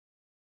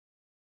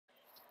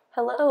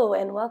Hello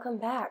and welcome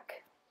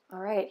back.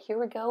 Alright, here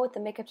we go with the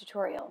makeup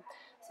tutorial.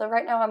 So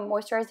right now I'm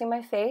moisturizing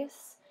my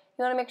face.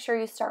 You want to make sure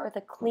you start with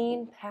a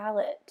clean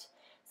palette.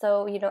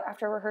 So,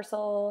 after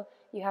rehearsal,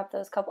 you have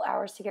those couple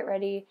hours to get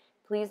ready.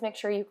 Please make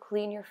sure you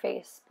clean your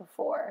face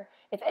before.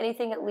 If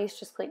anything, at least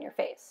just clean your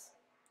face.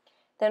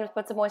 Then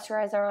put some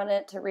moisturizer on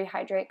it to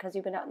rehydrate because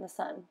you've been out in the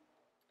sun.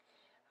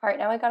 Alright,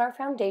 now we got our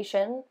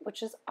foundation,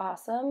 which is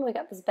awesome. We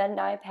got this Ben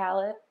Nye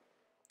palette,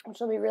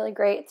 which will be really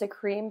great. It's a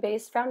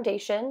cream-based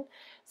foundation,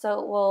 so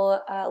it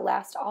will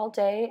last all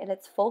day, and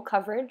it's full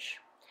coverage.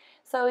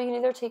 So you can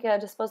either take a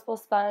disposable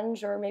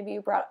sponge, or maybe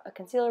you brought a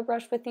concealer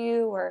brush with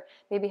you, or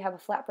maybe have a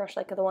flat brush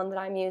like the one that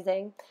I'm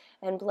using,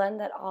 and blend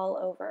that all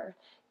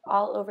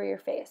over your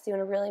face. You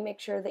want to really make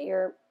sure that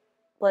you're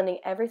blending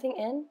everything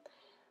in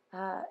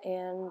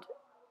and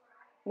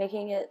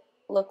making it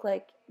look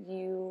like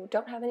you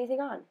don't have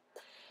anything on.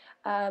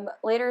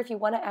 Later, if you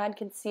want to add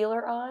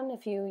concealer on,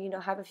 if you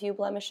have a few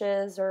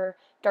blemishes or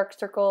dark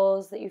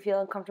circles that you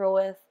feel uncomfortable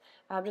with,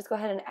 just go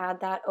ahead and add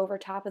that over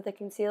top of the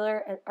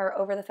concealer or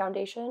over the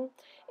foundation,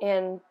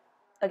 and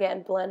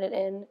again blend it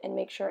in and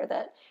make sure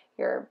that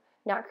you're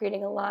not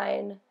creating a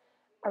line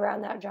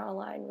around that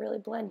jawline. Really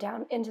blend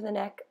down into the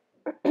neck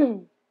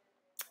and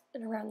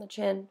around the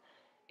chin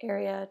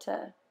area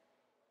to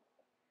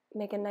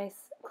make a nice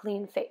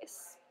clean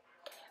face.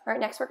 All right,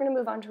 next we're going to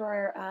move on to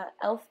our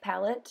e.l.f.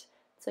 palette.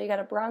 So you got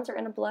a bronzer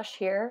and a blush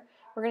here.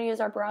 We're going to use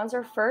our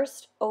bronzer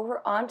first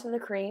over onto the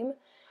cream.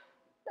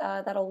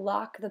 That'll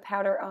lock the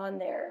powder on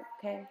there.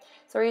 Okay.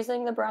 So we're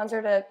using the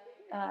bronzer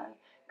to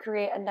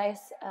create a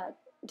nice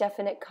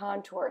definite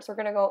contour. So we're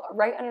going to go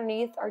right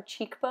underneath our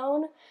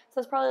cheekbone. So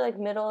it's probably like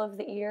middle of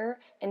the ear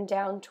and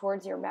down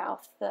towards your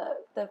mouth,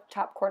 the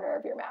top corner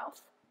of your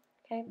mouth.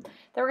 Okay. Then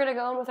we're going to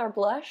go in with our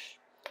blush.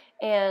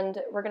 And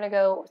we're going to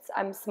go,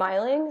 I'm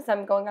smiling, so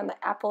I'm going on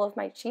the apple of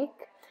my cheek.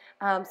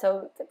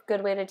 So a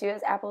good way to do it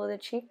is apple of the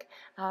cheek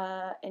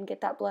and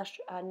get that blush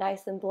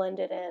nice and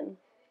blended in.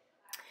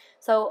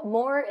 So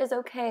more is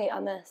okay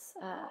on this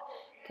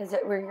because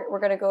we're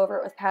going to go over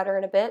it with powder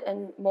in a bit,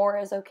 and more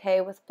is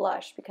okay with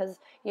blush because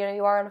you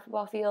are on a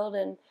football field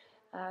and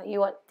you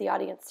want the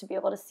audience to be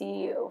able to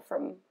see you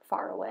from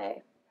far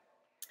away.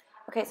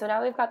 Okay, so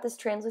now we've got this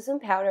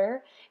translucent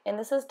powder, and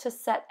this is to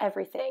set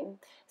everything.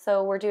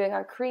 So we're doing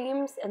our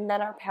creams and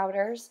then our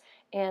powders,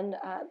 and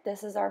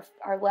this is our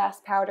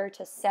last powder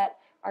to set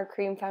our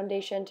cream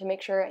foundation to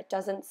make sure it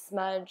doesn't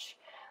smudge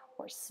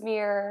or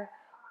smear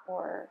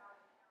or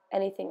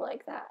anything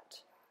like that.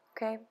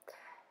 Okay,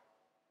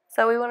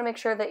 so we want to make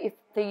sure that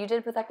you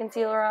did put that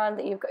concealer on,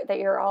 that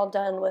you're all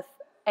done with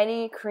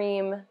any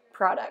cream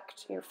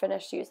product. You're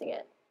finished using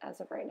it as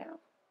of right now.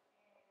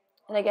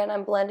 And again,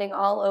 I'm blending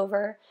all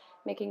over,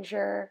 making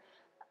sure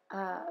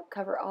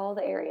cover all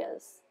the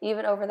areas,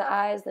 even over the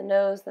eyes, the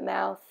nose, the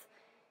mouth,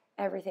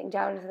 everything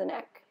down to the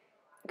neck.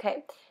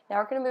 Okay, now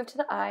we're going to move to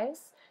the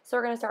eyes. So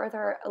we're going to start with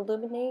our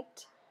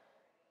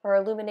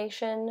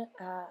illumination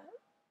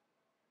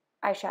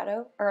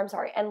eyeshadow, or I'm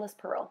sorry, Endless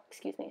Pearl,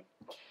 excuse me.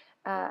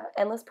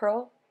 Endless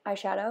Pearl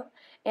eyeshadow,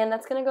 and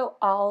that's going to go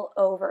all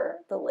over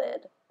the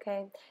lid.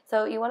 Okay,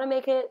 so you want to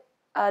make it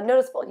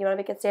noticeable. You want to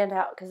make it stand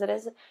out because it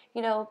is,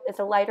 it's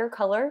a lighter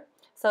color.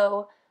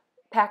 So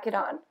pack it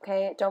on.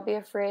 Okay, don't be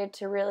afraid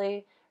to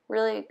really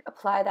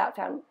apply that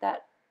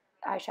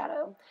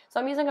eyeshadow. So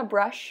I'm using a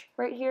brush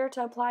right here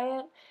to apply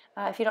it.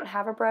 If you don't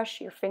have a brush,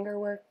 your finger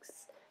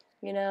works.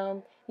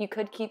 You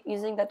could keep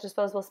using that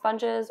disposable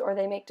sponges, or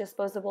they make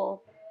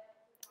disposable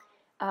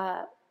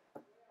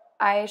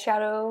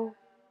eyeshadow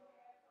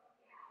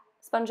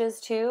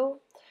sponges too,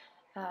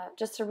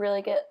 just to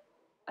really get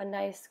a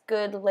nice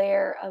good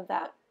layer of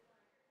that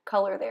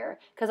color there,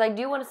 because I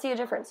do want to see a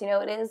difference.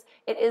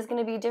 It is going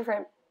to be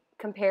different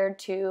compared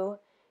to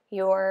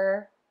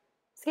your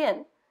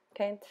skin.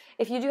 Okay,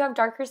 if you do have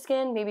darker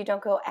skin, maybe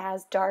don't go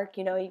as dark.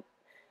 You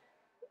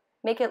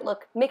make it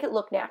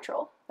look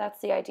natural.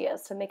 That's the idea,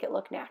 is to make it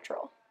look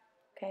natural.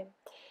 Okay.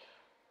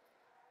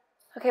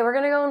 Okay, we're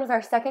going to go in with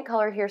our second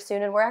color here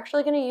soon, and we're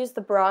actually going to use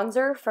the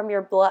bronzer from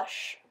your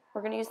blush.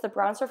 We're going to use the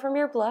bronzer from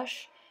your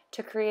blush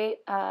to create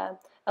a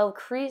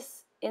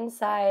crease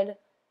inside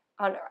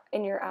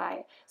in your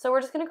eye. So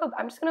I'm just going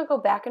to go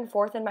back and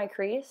forth in my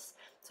crease.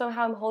 So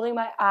how I'm holding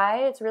my eye,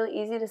 it's really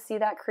easy to see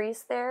that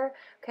crease there.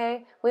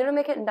 Okay, we want to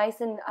make it nice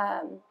and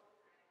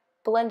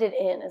blended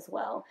in as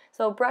well.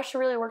 So a brush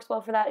really works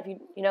well for that. If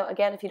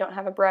if you don't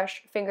have a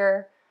brush,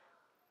 finger,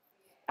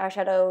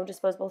 eyeshadow,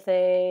 disposable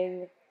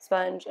thing,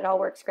 sponge, it all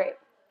works great.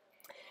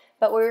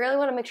 But we really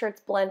want to make sure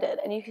it's blended.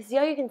 And you can see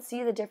how you can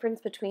see the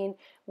difference between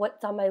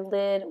what's on my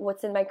lid,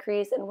 what's in my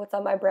crease, and what's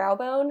on my brow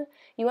bone.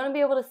 You want to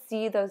be able to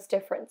see those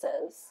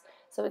differences.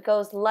 So it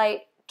goes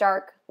light,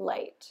 dark,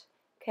 light.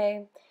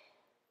 Okay?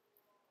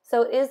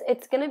 So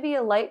it's going to be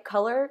a light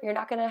color. You're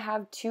not going to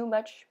have too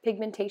much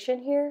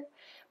pigmentation here,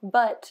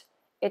 but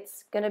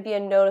it's going to be a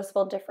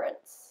noticeable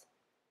difference.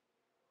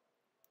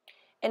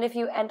 And if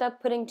you end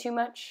up putting too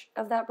much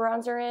of that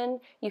bronzer in,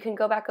 you can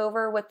go back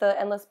over with the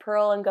Endless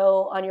Pearl and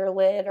go on your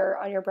lid or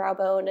on your brow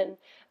bone and,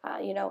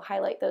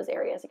 highlight those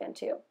areas again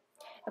too.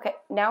 Okay,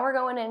 now we're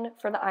going in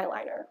for the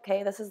eyeliner.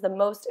 Okay, this is the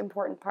most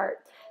important part.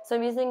 So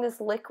I'm using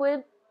this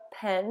liquid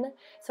pen.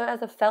 So it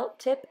has a felt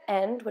tip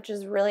end, which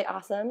is really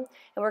awesome.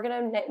 And we're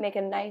going to make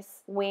a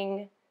nice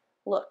wing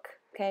look.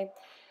 Okay,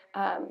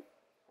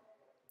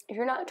 if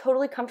you're not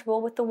totally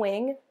comfortable with the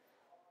wing,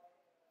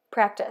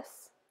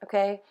 practice.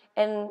 Okay,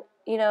 and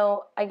you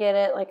know, I get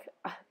it. Like,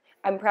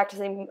 I'm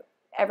practicing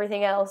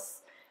everything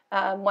else.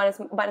 Might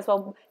as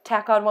well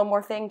tack on one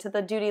more thing to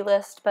the duty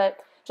list, but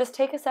just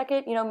take a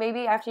second, you know,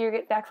 maybe after you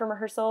get back from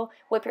rehearsal,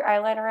 whip your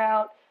eyeliner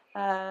out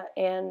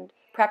and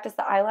practice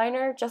the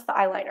eyeliner, just the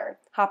eyeliner.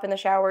 Hop in the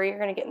shower. You're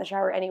going to get in the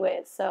shower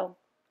anyways, so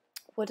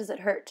what does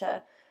it hurt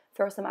to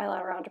throw some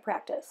eyeliner on to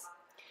practice?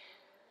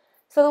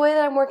 So the way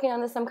that I'm working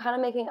on this, I'm kind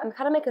of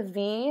make a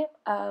V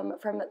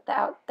from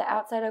the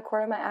outside of the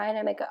corner of my eye,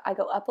 and I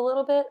go up a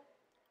little bit,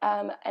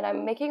 and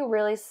I'm making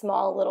really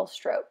small little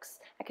strokes.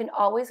 I can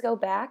always go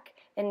back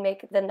and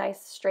make the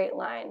nice straight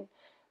line.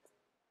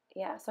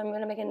 Yeah, so I'm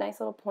going to make a nice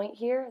little point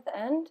here at the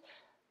end,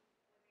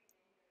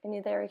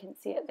 and there you can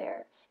see it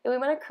there. And we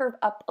want to curve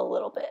up a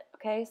little bit,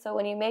 okay? So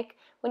when you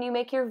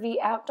make your V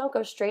out, don't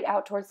go straight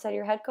out towards the side of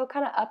your head. Go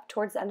kind of up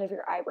towards the end of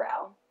your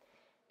eyebrow.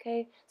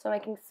 Okay, so I'm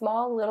making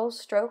small little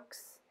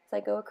strokes as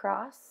I go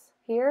across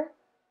here.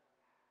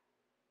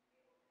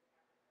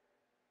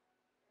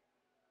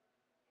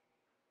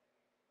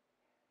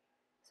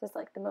 So it's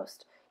like the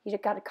most, you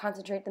just got to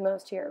concentrate the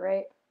most here,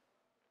 right?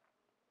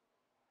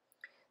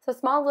 So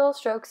small little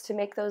strokes to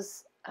make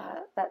those,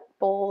 that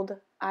bold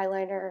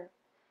eyeliner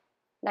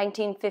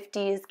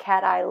 1950s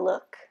cat eye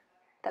look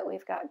that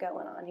we've got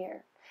going on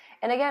here.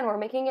 And again, we're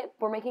making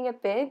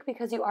it big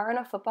because you are in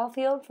a football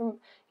field from,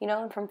 you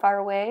know, from far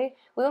away.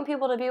 We want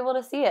people to be able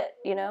to see it,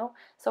 you know.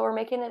 So we're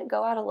making it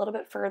go out a little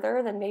bit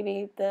further than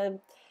maybe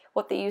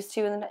what they used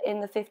to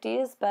in the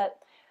 50s, but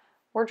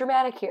we're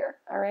dramatic here,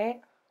 all right?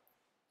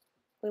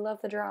 We love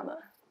the drama.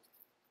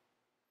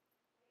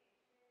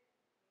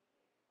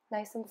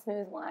 Nice and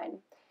smooth line.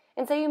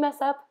 And say you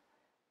mess up,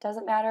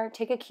 doesn't matter.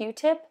 Take a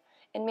Q-tip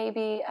and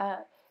maybe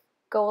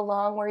go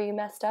along where you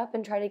messed up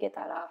and try to get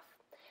that off.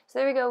 So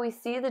there we go. We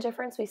see the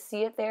difference. We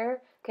see it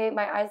there. Okay,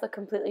 my eyes look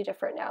completely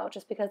different now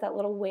just because that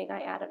little wing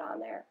I added on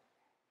there.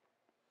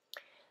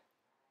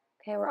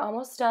 Okay, we're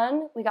almost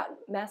done. We got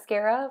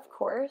mascara, of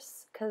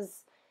course,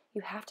 because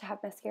you have to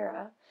have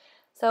mascara.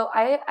 So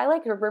I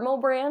like the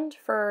Rimmel brand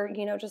for,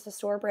 you know, just a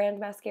store brand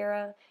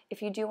mascara.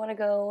 If you do want to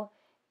go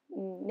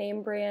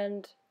name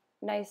brand,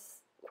 nice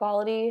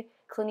quality,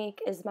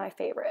 Clinique is my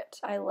favorite.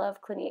 I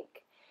love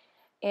Clinique.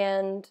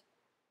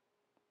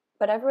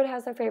 But everyone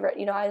has their favorite.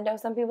 You know, I know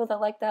some people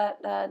that like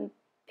that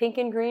pink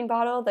and green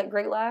bottle, that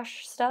Great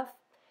Lash stuff.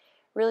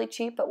 Really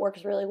cheap, but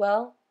works really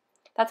well.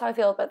 That's how I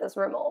feel about this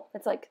Rimmel.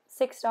 It's like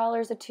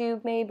 $6 a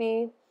tube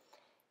maybe,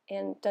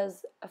 and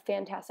does a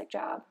fantastic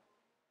job.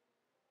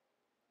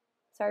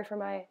 Sorry for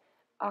my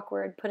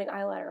awkward putting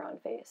eyeliner on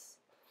face,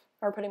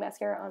 or putting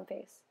mascara on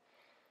face.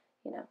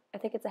 You know, I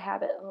think it's a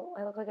habit.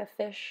 I look like a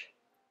fish.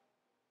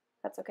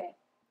 That's okay.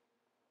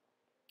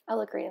 I'll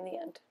look great in the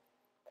end.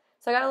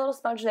 So I got a little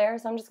sponge there,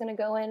 so I'm just going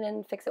to go in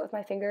and fix it with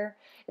my finger.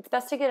 It's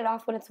best to get it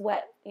off when it's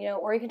wet, you know,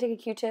 or you can take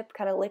a Q-tip,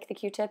 kind of lick the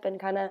Q-tip and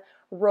kind of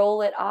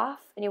roll it off,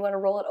 and you want to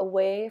roll it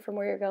away from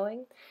where you're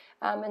going.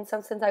 And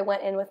so since I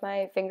went in with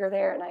my finger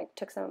there and I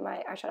took some of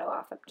my eyeshadow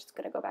off, I'm just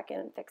going to go back in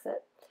and fix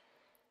it.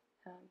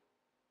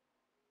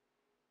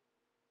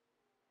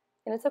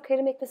 And it's okay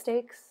to make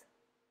mistakes,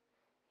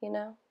 you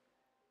know,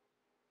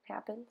 it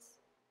happens.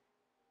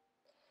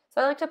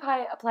 So I like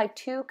to apply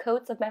 2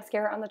 coats of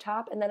mascara on the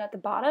top, and then at the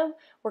bottom,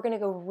 we're going to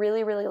go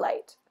really, really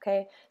light,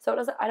 okay? So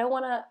I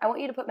want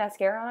you to put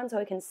mascara on so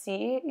I can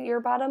see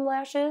your bottom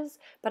lashes,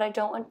 but I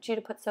don't want you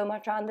to put so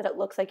much on that it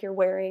looks like you're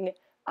wearing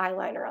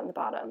eyeliner on the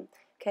bottom,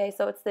 okay?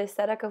 So it's the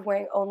aesthetic of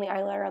wearing only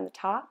eyeliner on the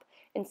top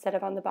instead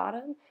of on the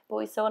bottom, but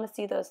we still want to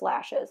see those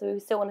lashes. We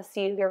still want to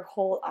see your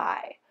whole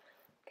eye,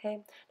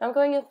 okay? Now I'm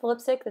going in with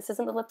lipstick. This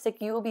isn't the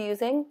lipstick you will be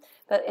using,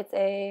 but it's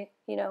a,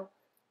 you know,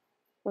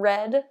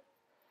 red.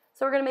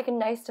 So we're going to make a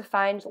nice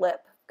defined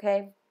lip,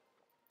 okay?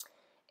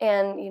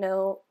 And, you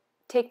know,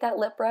 take that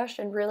lip brush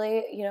and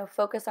really, you know,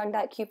 focus on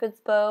that Cupid's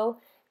bow,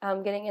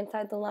 getting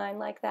inside the line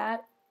like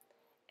that,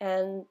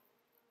 and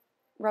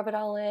rub it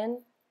all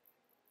in.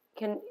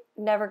 Can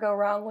never go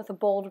wrong with a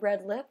bold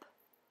red lip.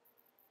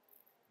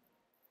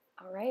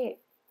 All right.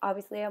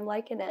 Obviously, I'm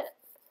liking it.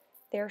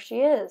 There she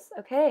is.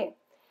 Okay.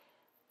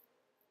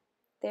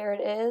 There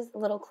it is. A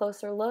little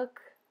closer look.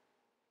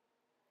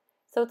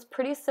 So it's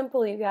pretty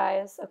simple, you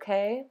guys,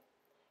 okay?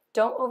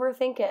 Don't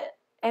overthink it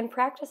and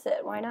practice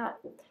it. Why not?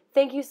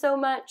 Thank you so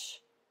much.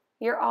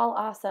 You're all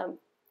awesome.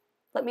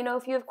 Let me know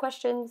if you have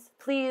questions,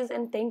 please,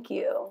 and thank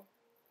you.